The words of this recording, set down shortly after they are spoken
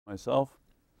myself.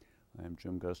 I am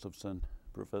Jim Gustafson,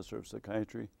 professor of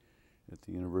psychiatry at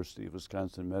the University of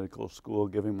Wisconsin Medical School,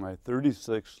 giving my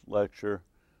 36th lecture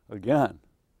again,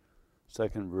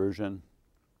 second version,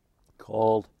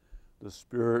 called The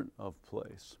Spirit of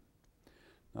Place.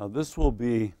 Now this will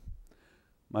be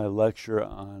my lecture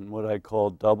on what I call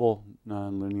double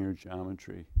nonlinear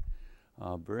geometry,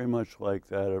 very much like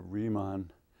that of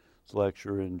Riemann's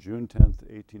lecture in June 10th,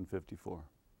 1854,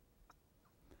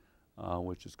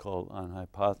 which is called On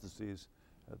Hypotheses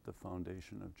at the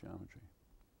Foundation of Geometry.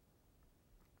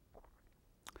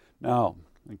 Now,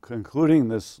 in concluding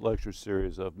this lecture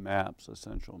series of maps,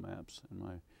 essential maps, in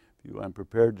my view, I'm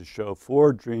prepared to show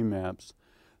 4 dream maps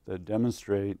that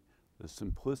demonstrate the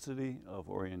simplicity of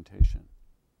orientation.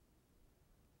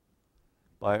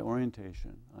 By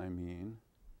orientation, I mean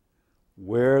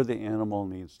where the animal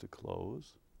needs to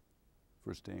close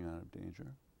for staying out of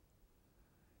danger,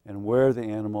 and where the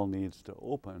animal needs to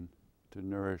open to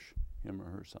nourish him or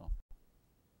herself.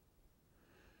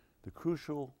 The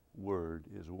crucial word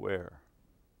is where.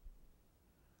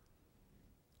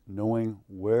 Knowing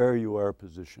where you are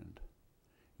positioned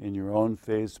in your own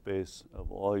phase space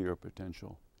of all your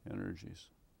potential energies.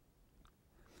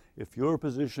 If you're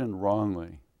positioned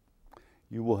wrongly,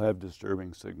 you will have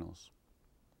disturbing signals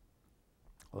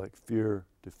like fear,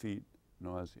 defeat,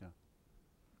 nausea,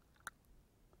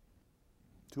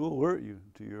 to alert you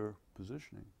to your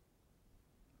positioning.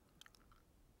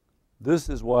 This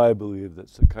is why I believe that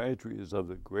psychiatry is of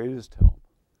the greatest help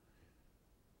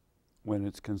when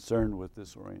it's concerned with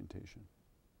this orientation.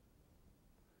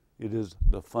 It is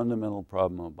the fundamental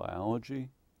problem of biology,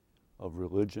 of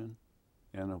religion,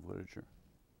 and of literature.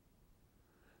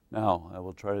 Now, I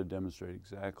will try to demonstrate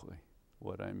exactly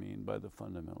what I mean by the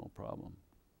fundamental problem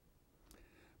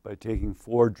by taking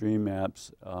 4 dream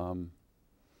maps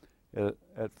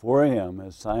at 4 a.m.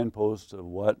 as signposts of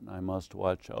what I must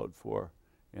watch out for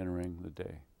entering the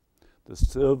day. The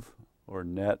sieve, or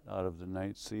net out of the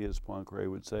night sea, as Poincaré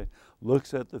would say,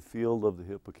 looks at the field of the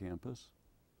hippocampus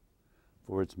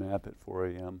for its map at 4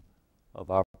 a.m.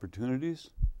 of opportunities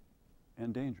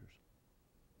and dangers,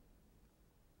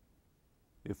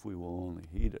 if we will only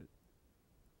heed it.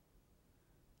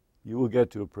 You will get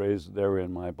to appraise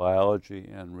therein my biology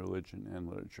and religion and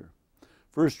literature.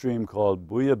 First dream called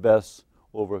Bouillabaisse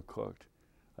Overcooked.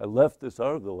 I left this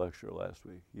out of the lecture last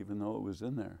week, even though it was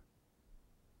in there.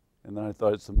 And then I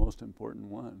thought it's the most important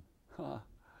one. Ha,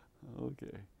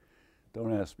 okay.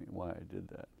 Don't ask me why I did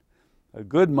that. A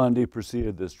good Monday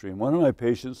preceded this dream. One of my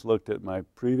patients looked at my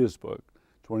previous book,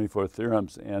 24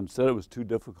 Theorems, and said it was too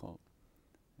difficult.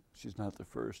 She's not the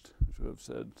first to have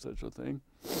said such a thing.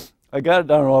 I got it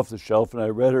down off the shelf and I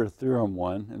read her Theorem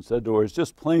 1 and said to her, it's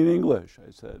just plain English,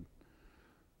 I said.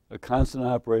 A constant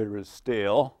operator is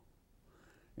stale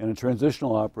and a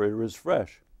transitional operator is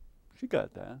fresh. She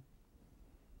got that.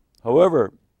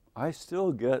 However, I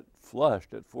still get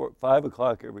flushed at 5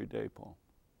 o'clock every day, Paul.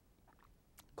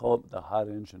 Call it the hot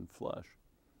engine flush.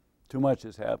 Too much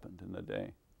has happened in the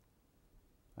day.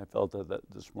 I felt that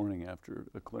this morning after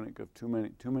a clinic of too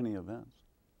many events.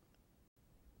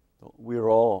 We are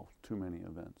all too many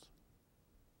events.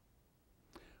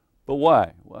 But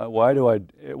why?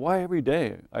 Why every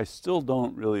day? I still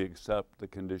don't really accept the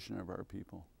condition of our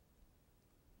people.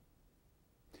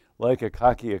 Like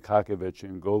Akaki Akakovich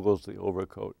in Gogol's The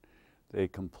Overcoat, they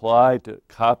comply to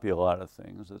copy a lot of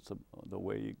things. That's the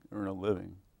way you earn a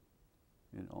living.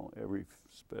 You know, every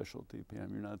specialty, Pam,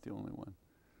 you're not the only one.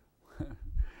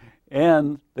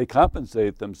 And they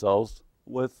compensate themselves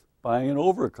with buying an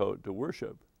overcoat to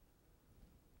worship.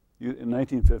 In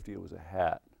 1950, it was a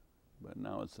hat, but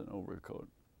now it's an overcoat.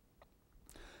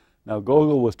 Now,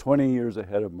 Gogol was 20 years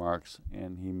ahead of Marx,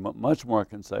 and he much more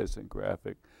concise and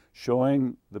graphic,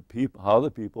 showing how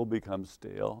the people become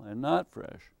stale and not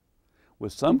fresh,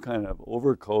 with some kind of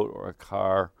overcoat or a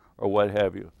car or what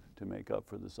have you to make up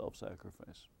for the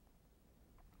self-sacrifice.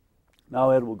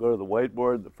 Now, Ed, we'll go to the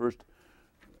whiteboard. The first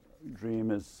dream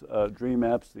is dream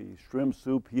maps, the shrimp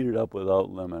soup heated up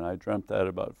without lemon. I dreamt that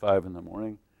about 5 in the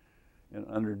morning. And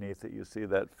underneath it, you see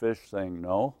that fish saying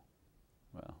no.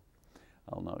 Well,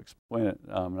 I'll now explain it.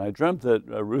 And I dreamt that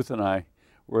Ruth and I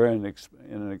were in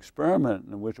an experiment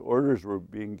in which orders were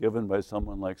being given by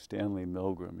someone like Stanley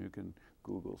Milgram. You can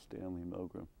Google Stanley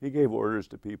Milgram. He gave orders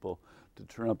to people to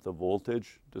turn up the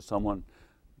voltage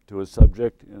to a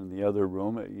subject in the other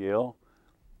room at Yale,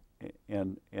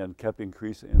 and kept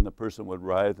increasing, and the person would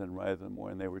writhe and more,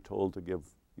 and they were told to give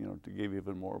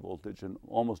even more voltage, and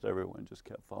almost everyone just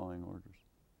kept following orders.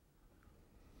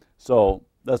 So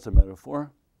that's a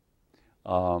metaphor.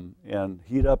 And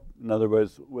heat up, in other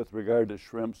words, with regard to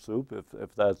shrimp soup,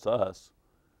 if that's us,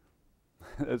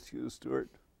 That's you, Stuart.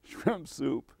 Shrimp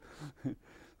soup.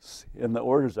 And the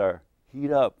orders are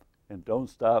heat up and don't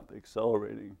stop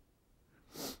accelerating.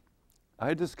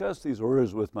 I discussed these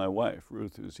orders with my wife,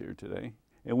 Ruth, who's here today,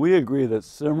 and we agree that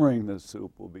simmering the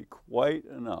soup will be quite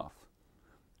enough,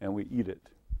 and we eat it.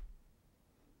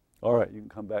 All right, you can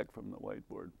come back from the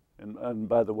whiteboard. And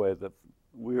by the way,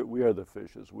 we are the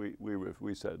fishes.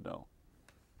 We said no.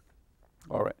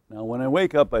 All right, now when I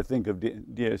wake up, I think of, do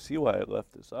you see why I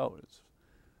left this out? It's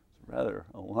a rather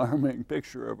alarming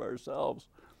picture of ourselves.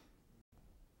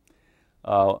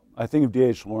 I think of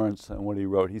D.H. Lawrence and what he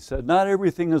wrote. He said, not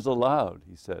everything is allowed,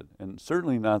 he said, and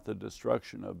certainly not the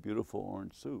destruction of beautiful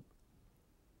orange soup,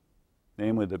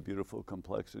 namely the beautiful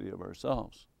complexity of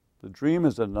ourselves. The dream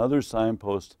is another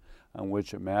signpost on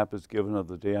which a map is given of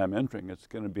the day I'm entering. It's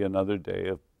going to be another day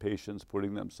of patients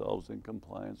putting themselves in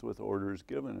compliance with orders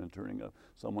given and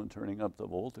someone turning up the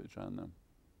voltage on them,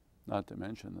 not to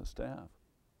mention the staff.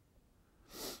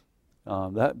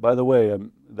 That, by the way,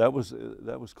 that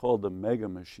was called the mega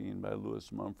machine by Louis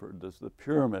Mumford. The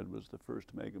pyramid was the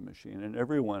first mega machine, and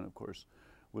everyone, of course,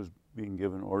 was being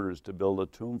given orders to build a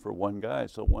tomb for one guy,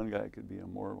 so one guy could be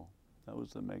immortal. That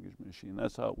was the mega machine.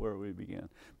 That's where we began.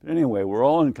 But anyway, we're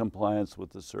all in compliance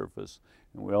with the surface,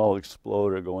 and we all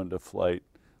explode or go into flight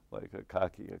like a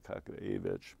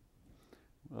Kakavich.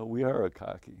 Well, we are a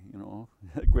kaki, you know,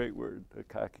 a great word, a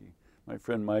kaki. My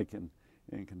friend Mike in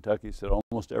Kentucky said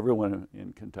almost everyone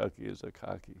in Kentucky is a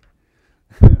kaki.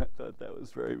 I thought that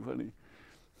was very funny.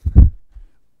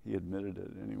 He admitted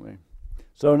it anyway.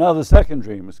 So now the second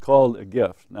dream is called a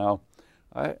gift. Now,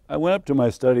 I went up to my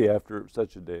study after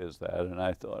such a day as that, and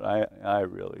I thought, I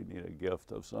really need a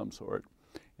gift of some sort.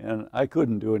 And I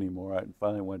couldn't do any more. I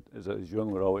finally went, as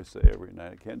Jung would always say every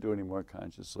night, I can't do any more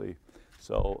consciously,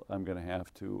 so I'm going to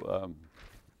have to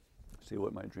see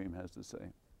what my dream has to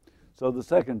say. So the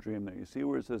second dream there, you see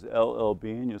where it says LL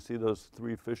Bean, you see those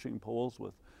 3 fishing poles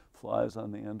with flies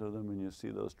on the end of them, and you see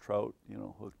those trout, you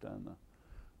know, hooked on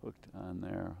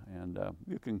there, and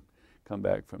you can come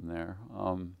back from there.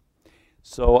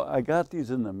 So I got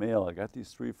these in the mail. I got these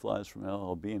 3 flies from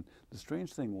LL Bean. The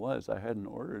strange thing was I hadn't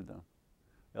ordered them.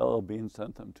 LL Bean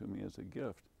sent them to me as a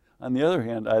gift. On the other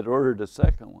hand, I'd ordered a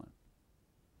second one.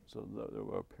 So there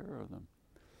were a pair of them.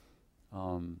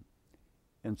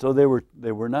 And so they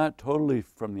were not totally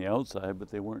from the outside, but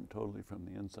they weren't totally from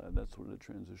the inside. That's what a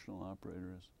transitional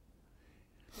operator is.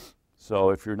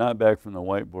 So if you're not back from the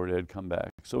whiteboard, I'd come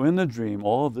back. So in the dream,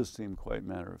 all of this seemed quite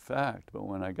matter of fact. But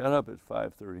when I got up at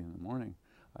 5:30 in the morning,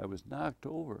 I was knocked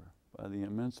over by the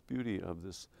immense beauty of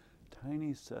this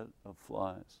tiny set of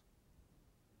flies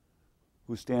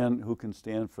who can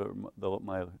stand for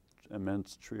my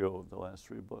immense trio of the last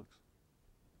 3 books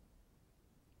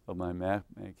of my map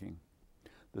making.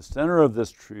 The center of this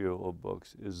trio of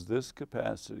books is this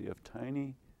capacity of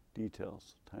tiny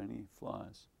details, tiny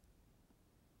flies,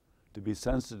 to be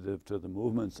sensitive to the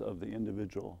movements of the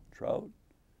individual trout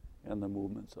and the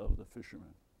movements of the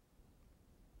fishermen.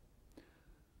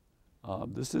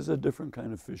 This is a different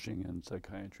kind of fishing in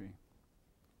psychiatry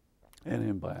and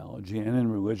in biology and in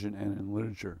religion and in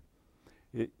literature.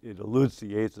 It alludes to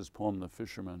Yeats's poem, The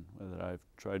Fisherman, that I've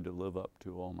tried to live up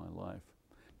to all my life.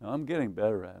 Now I'm getting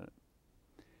better at it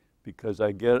because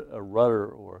I get a rudder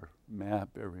or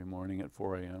map every morning at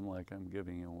 4 a.m. like I'm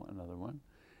giving you another one.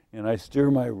 And I steer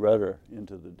my rudder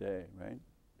into the day, right?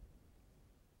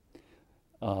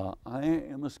 I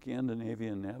am a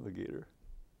Scandinavian navigator,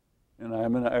 and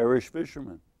I'm an Irish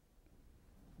fisherman.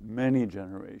 Many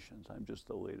generations. I'm just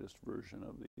the latest version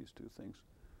of these 2 things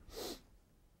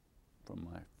from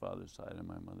my father's side and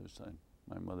my mother's side.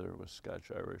 My mother was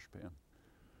Scotch-Irish, Pam.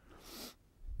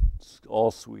 It's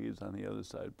all Swedes on the other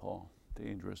side, Paul.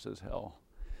 Dangerous as hell.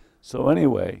 So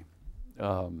anyway,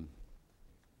 the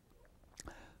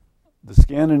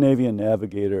Scandinavian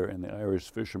navigator and the Irish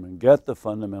fisherman get the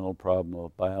fundamental problem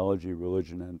of biology,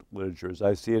 religion, and literature, as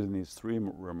I see it in these 3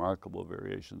 remarkable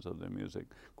variations of their music,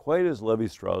 quite as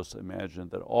Levi-Strauss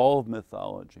imagined that all of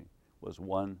mythology was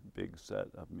one big set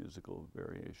of musical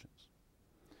variations.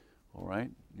 All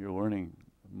right? You're learning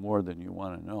more than you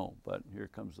want to know, but here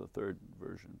comes the 3rd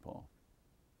version, Paul.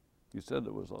 You said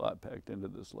there was a lot packed into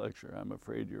this lecture. I'm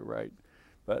afraid you're right,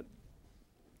 but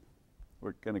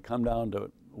we're going to come down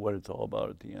to what it's all about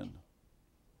at the end.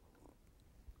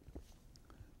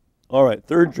 All right,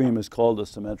 3rd dream is called the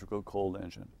Symmetrical Cold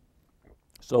Engine.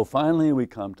 So finally we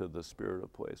come to the spirit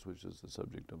of place, which is the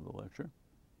subject of the lecture,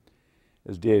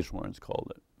 as D.H. Lawrence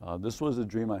called it. This was a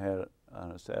dream I had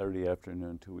on a Saturday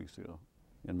afternoon 2 weeks ago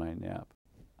in my nap.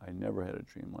 I never had a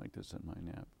dream like this in my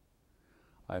nap.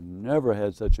 I've never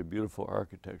had such a beautiful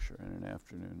architecture in an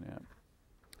afternoon nap.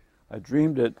 I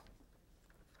dreamed it,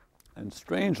 and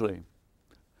strangely,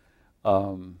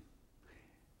 I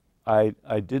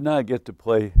did not get to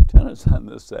play tennis on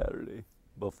this Saturday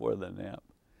before the nap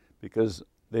because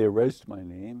they erased my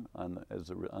name on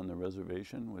the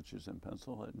reservation, which is in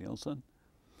pencil at Nielsen,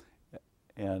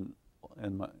 and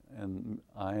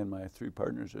I and my three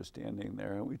partners are standing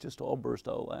there, and we just all burst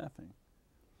out laughing.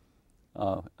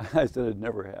 I said it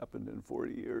never happened in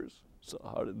 40 years, so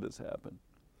how did this happen?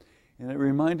 And it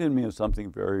reminded me of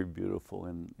something very beautiful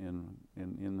in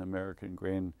the American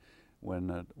grain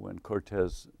when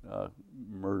Cortez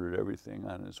murdered everything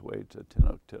on his way to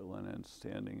Tenochtitlan and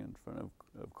standing in front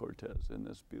of Cortez in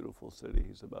this beautiful city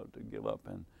he's about to give up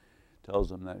and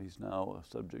tells him that he's now a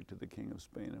subject to the King of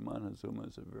Spain. And Montezuma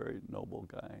is a very noble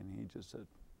guy, and he just said,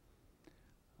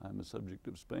 I'm a subject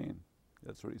of Spain.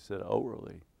 That's what he said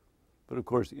outwardly. But of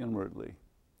course, inwardly,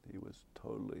 he was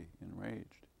totally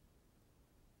enraged.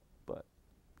 But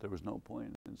there was no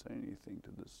point in saying anything to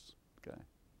this guy.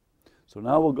 So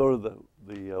now we'll go to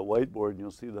the whiteboard, and you'll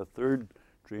see the third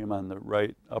dream on the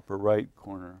right, upper right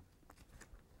corner.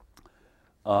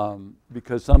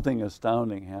 Because something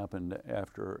astounding happened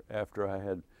after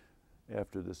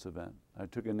this event. I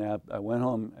took a nap. I went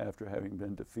home after having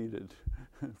been defeated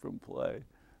from play,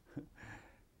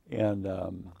 and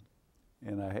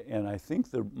I think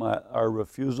our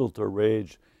refusal to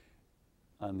rage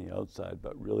on the outside,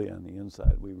 but really on the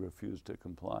inside, we refused to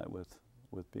comply with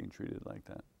being treated like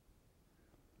that.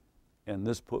 And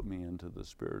this put me into the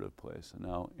spirit of place. And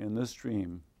now in this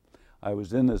dream, I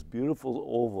was in this beautiful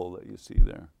oval that you see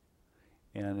there,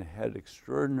 and it had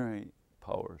extraordinary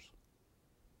powers.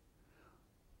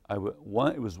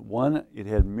 It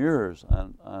had mirrors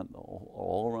on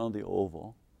all around the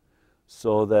oval,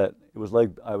 so that it was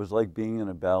like I was like being in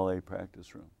a ballet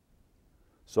practice room.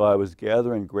 So I was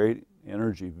gathering great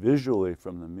energy visually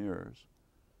from the mirrors,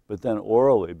 but then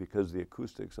orally, because the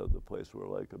acoustics of the place were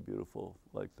like a beautiful,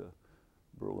 like the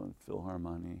Berlin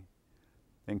Philharmonie.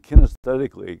 And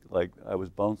kinesthetically, like I was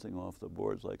bouncing off the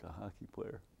boards like a hockey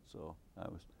player. So I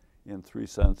was in three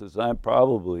senses. I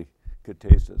probably could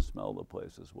taste and smell the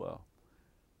place as well.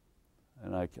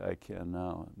 And I can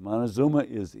now. Montezuma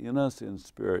is in us in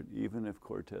spirit, even if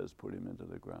Cortez put him into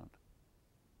the ground.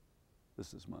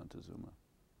 This is Montezuma.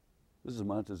 This is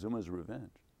Montezuma's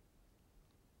revenge.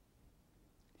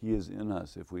 He is in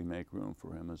us if we make room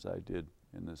for him, as I did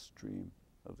in this dream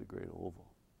of the great oval.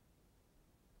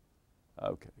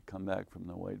 Okay, come back from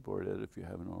the whiteboard, Ed, if you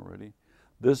haven't already.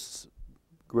 This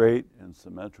great and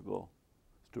symmetrical,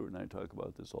 Stuart and I talk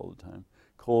about this all the time,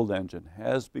 cold engine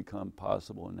has become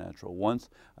possible and natural. Once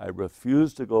I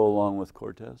refused to go along with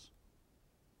Cortez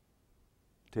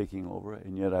taking over,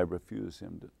 and yet I refuse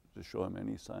him to show him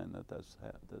any sign that that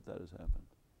has happened.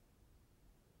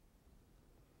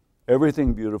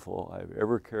 Everything beautiful I've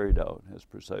ever carried out has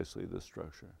precisely this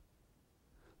structure.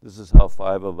 This is how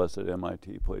 5 of us at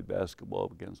MIT played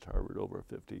basketball against Harvard over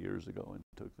 50 years ago and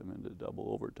took them into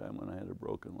double overtime when I had a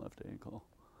broken left ankle.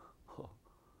 Oh,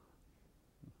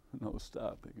 no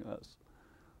stopping us.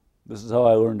 This is how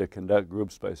I learned to conduct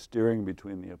groups, by steering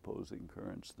between the opposing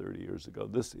currents 30 years ago.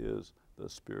 This is the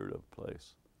spirit of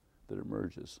place that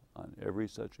emerges on every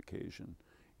such occasion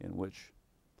in which,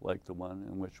 like the one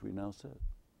in which we now sit.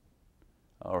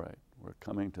 All right, we're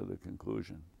coming to the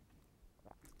conclusion.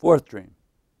 4th dream.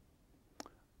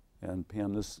 And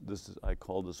Pam, this is, I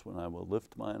call this when I will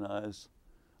lift mine eyes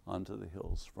onto the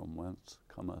hills from whence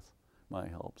cometh my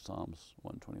help, Psalms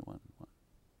 121.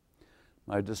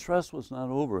 My distress was not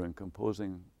over in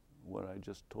composing what I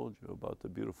just told you about the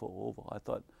beautiful oval. I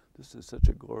thought, this is such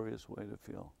a glorious way to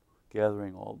feel,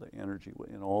 gathering all the energy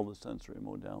in all the sensory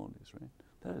modalities, right?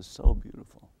 That is so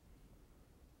beautiful.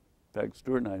 In fact,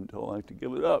 Stuart and I don't like to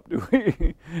give it up, do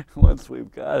we? Once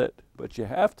we've got it, but you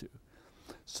have to.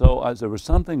 So there was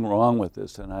something wrong with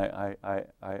this, and I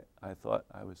thought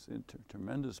I was in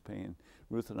tremendous pain.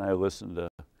 Ruth and I listened to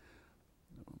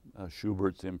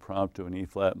Schubert's Impromptu in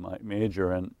E-flat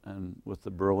major and with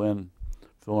the Berlin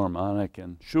Philharmonic,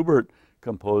 and Schubert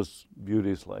composed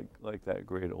beauties like that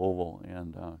great oval,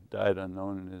 and died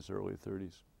unknown in his early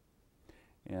 30s.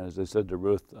 And as I said to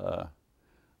Ruth,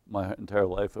 my entire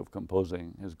life of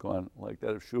composing has gone like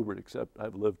that of Schubert, except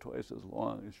I've lived twice as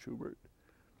long as Schubert.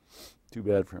 Too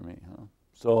bad for me, huh?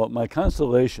 So my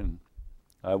consolation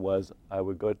I would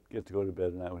get to go to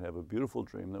bed, and I would have a beautiful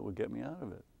dream that would get me out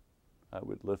of it. I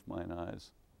would lift mine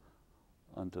eyes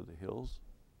unto the hills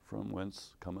from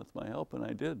whence cometh my help, and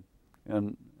I did.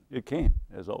 And it came,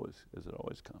 as it always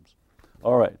comes.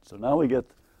 All right, so now we get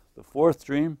the 4th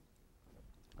dream,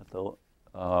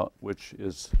 which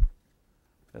is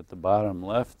at the bottom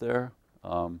left there.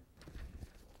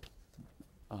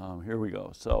 here we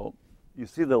go. So you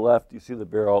see the left, you see the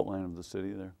bare outline of the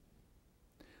city there.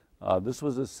 This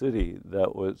was a city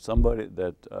that was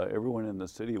everyone in the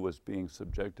city was being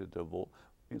subjected to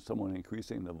someone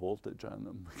increasing the voltage on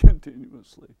them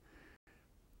continuously.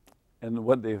 And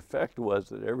what the effect was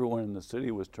that everyone in the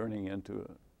city was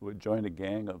would join a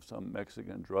gang of some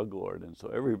Mexican drug lord, and so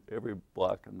every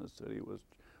block in the city was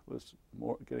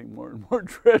getting more and more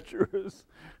treacherous.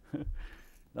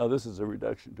 Now this is a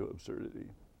reduction to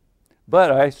absurdity.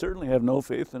 But I certainly have no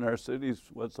faith in our cities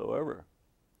whatsoever.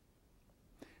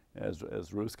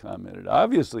 As Ruth commented,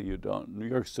 obviously you don't. New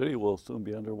York City will soon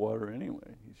be underwater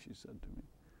anyway, she said to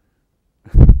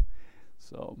me.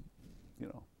 So,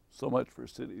 so much for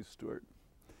cities, Stuart.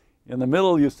 In the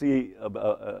middle, you see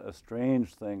a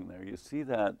strange thing there. You see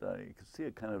that, you can see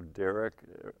a kind of derrick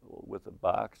with a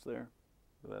box there,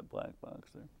 that black box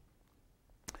there.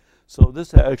 So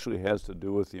this actually has to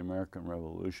do with the American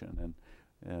Revolution.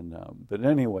 But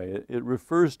anyway, it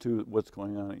refers to what's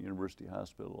going on at University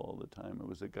Hospital all the time. It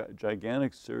was a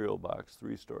gigantic cereal box,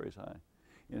 3 stories high.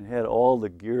 And it had all the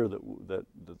gear that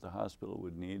the hospital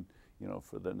would need,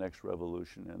 for the next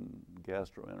revolution in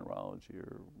gastroenterology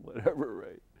or whatever,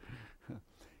 right?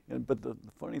 But the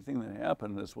funny thing that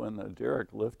happened is when the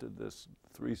derrick lifted this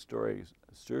 3-story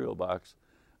cereal box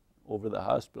over the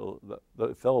hospital,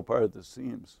 it fell apart at the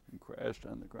seams and crashed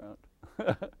on the ground.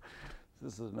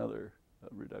 This is another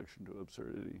reduction to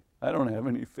absurdity. I don't have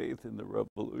any faith in the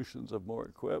revolutions of more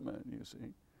equipment, you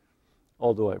see.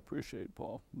 Although I appreciate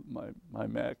Paul, my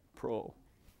Mac Pro.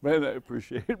 And I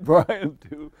appreciate Brian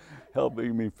too,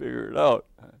 helping me figure it out.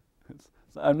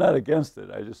 I'm not against it.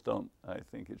 I just don't. I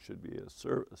think it should be a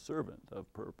servant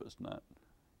of purpose, not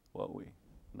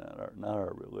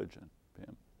our religion,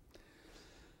 Pam.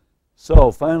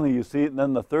 So finally, you see it, and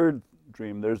then the third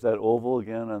dream. There's that oval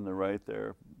again on the right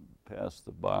there, past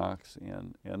the box,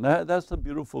 and that's the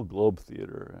beautiful Globe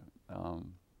Theater.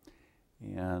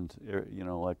 And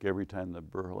like every time the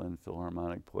Berlin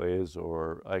Philharmonic plays,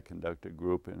 or I conduct a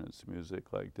group and it's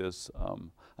music like this,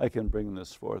 I can bring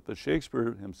this forth. But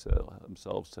Shakespeare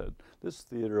himself said, "This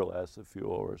theater lasts a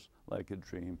few hours like a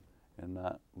dream, and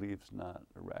leaves not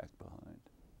a rack behind."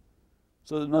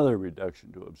 So another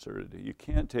reduction to absurdity. You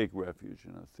can't take refuge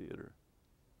in a theater.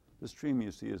 This dream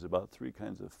you see is about 3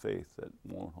 kinds of faith that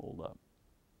won't hold up.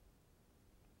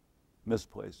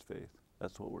 Misplaced faith.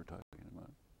 That's what we're talking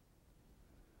about.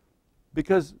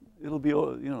 Because it'll be,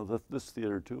 this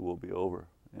theater too will be over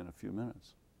in a few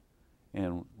minutes.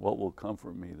 And what will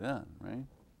comfort me then, right?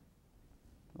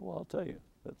 Well, I'll tell you.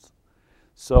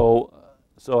 So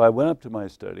I went up to my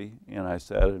study and I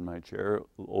sat in my chair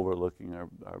overlooking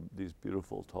these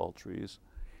beautiful tall trees.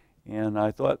 And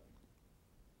I thought,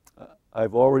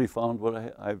 I've already found what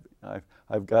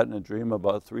I've gotten a dream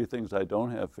about 3 things I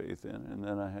don't have faith in, and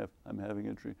then I'm having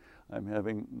a dream. I'm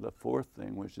having the 4th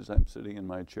thing, which is I'm sitting in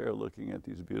my chair looking at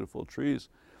these beautiful trees,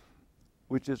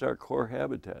 which is our core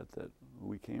habitat that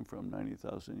we came from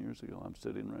 90,000 years ago.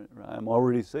 I'm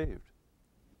already saved.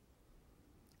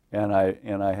 And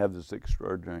I have this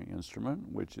extraordinary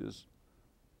instrument, which is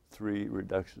 3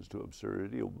 reductions to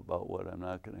absurdity about what I'm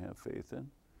not going to have faith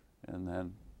in, and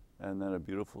then a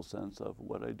beautiful sense of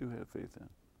what I do have faith in.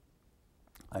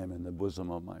 I am in the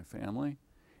bosom of my family,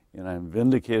 and I'm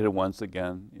vindicated once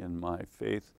again in my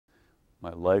faith,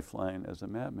 my lifeline as a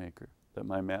map maker, that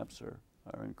my maps are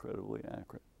incredibly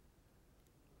accurate.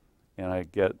 And I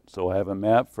have a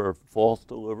map for false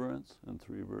deliverance in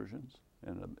 3 versions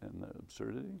and the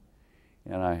absurdity,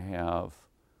 and I have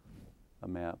a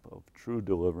map of true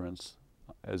deliverance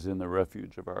as in the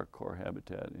refuge of our core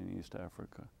habitat in East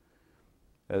Africa,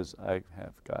 as I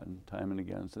have gotten time and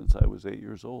again since I was 8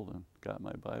 years old and got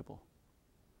my Bible.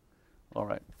 All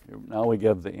right, now we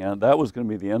give the end. That was going to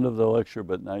be the end of the lecture,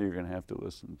 but now you're going to have to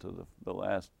listen to the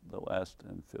last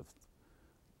and fifth,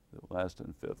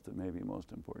 and maybe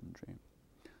most important dream.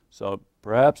 So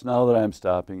perhaps now that I'm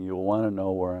stopping, you'll want to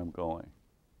know where I'm going.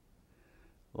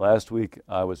 Last week,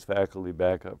 I was faculty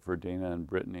backup for Dana and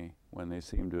Brittany when they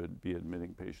seemed to be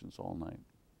admitting patients all night.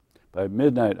 By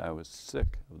midnight, I was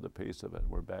sick of the pace of it.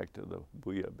 We're back to the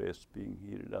Bouillabaisse being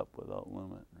heated up without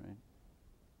limit, right?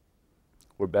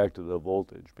 We're back to the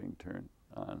voltage being turned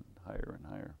on higher and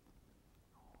higher.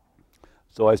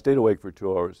 So I stayed awake for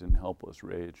 2 hours in helpless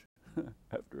rage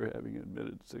after having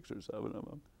admitted 6 or 7 of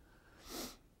them.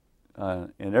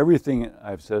 And everything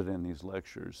I've said in these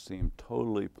lectures seemed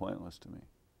totally pointless to me.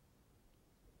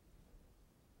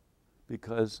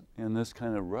 Because in this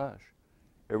kind of rush,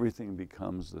 everything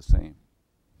becomes the same,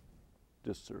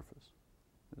 just surface,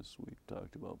 as we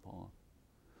talked about, Paula.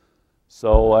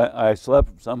 So I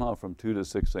slept somehow from 2 to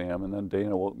 6 a.m. and then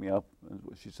Dana woke me up and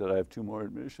she said, I have 2 more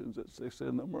admissions at 6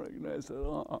 in the morning. And I said,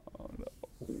 oh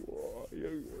no,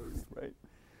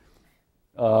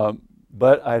 right?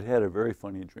 But I'd had a very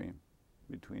funny dream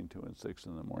between 2 and 6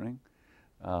 in the morning,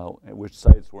 at which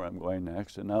site's where I'm going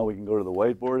next. And now we can go to the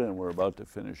whiteboard and we're about to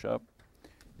finish up.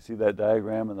 You see that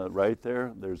diagram on the right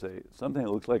there? There's something that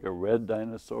looks like a red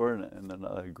dinosaur and then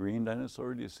a green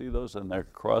dinosaur. Do you see those? And they're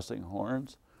crossing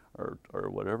horns. Or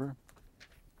whatever.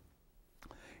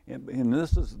 And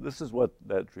this is what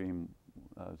that dream,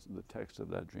 the text of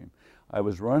that dream. I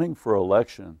was running for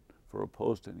election for a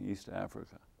post in East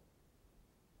Africa.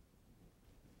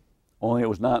 Only it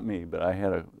was not me, but I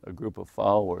had a group of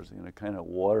followers in a kind of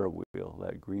water wheel,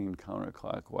 that green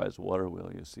counterclockwise water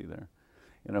wheel you see there.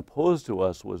 And opposed to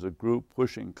us was a group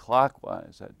pushing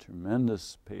clockwise at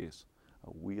tremendous pace, a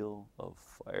wheel of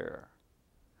fire.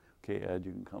 Okay, Ed,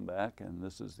 you can come back, and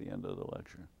this is the end of the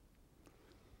lecture.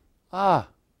 I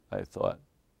thought,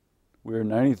 we're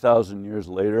 90,000 years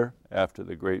later after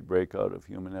the great breakout of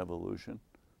human evolution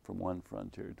from one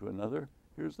frontier to another.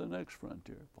 Here's the next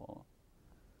frontier, Paul.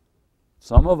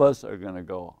 Some of us are going to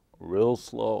go real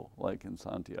slow, like in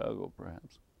Santiago,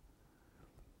 perhaps,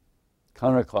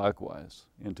 counterclockwise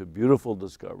into beautiful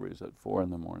discoveries at 4 in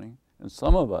the morning, and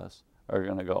some of us are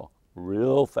going to go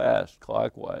real fast,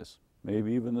 clockwise,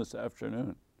 maybe even this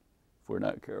afternoon, if we're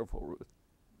not careful, Ruth,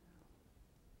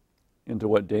 into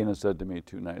what Dana said to me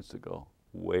 2 nights ago,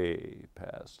 way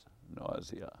past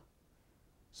nausea.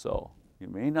 So you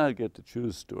may not get to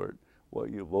choose, Stuart, what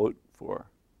you vote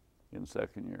for in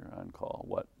second year on call,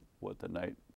 what the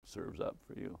night serves up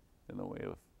for you in the way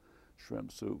of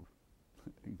shrimp soup,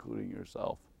 including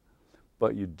yourself.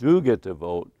 But you do get to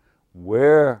vote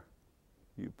where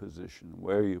you position,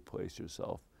 where you place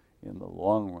yourself in the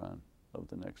long run of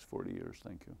the next 40 years.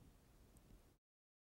 Thank you.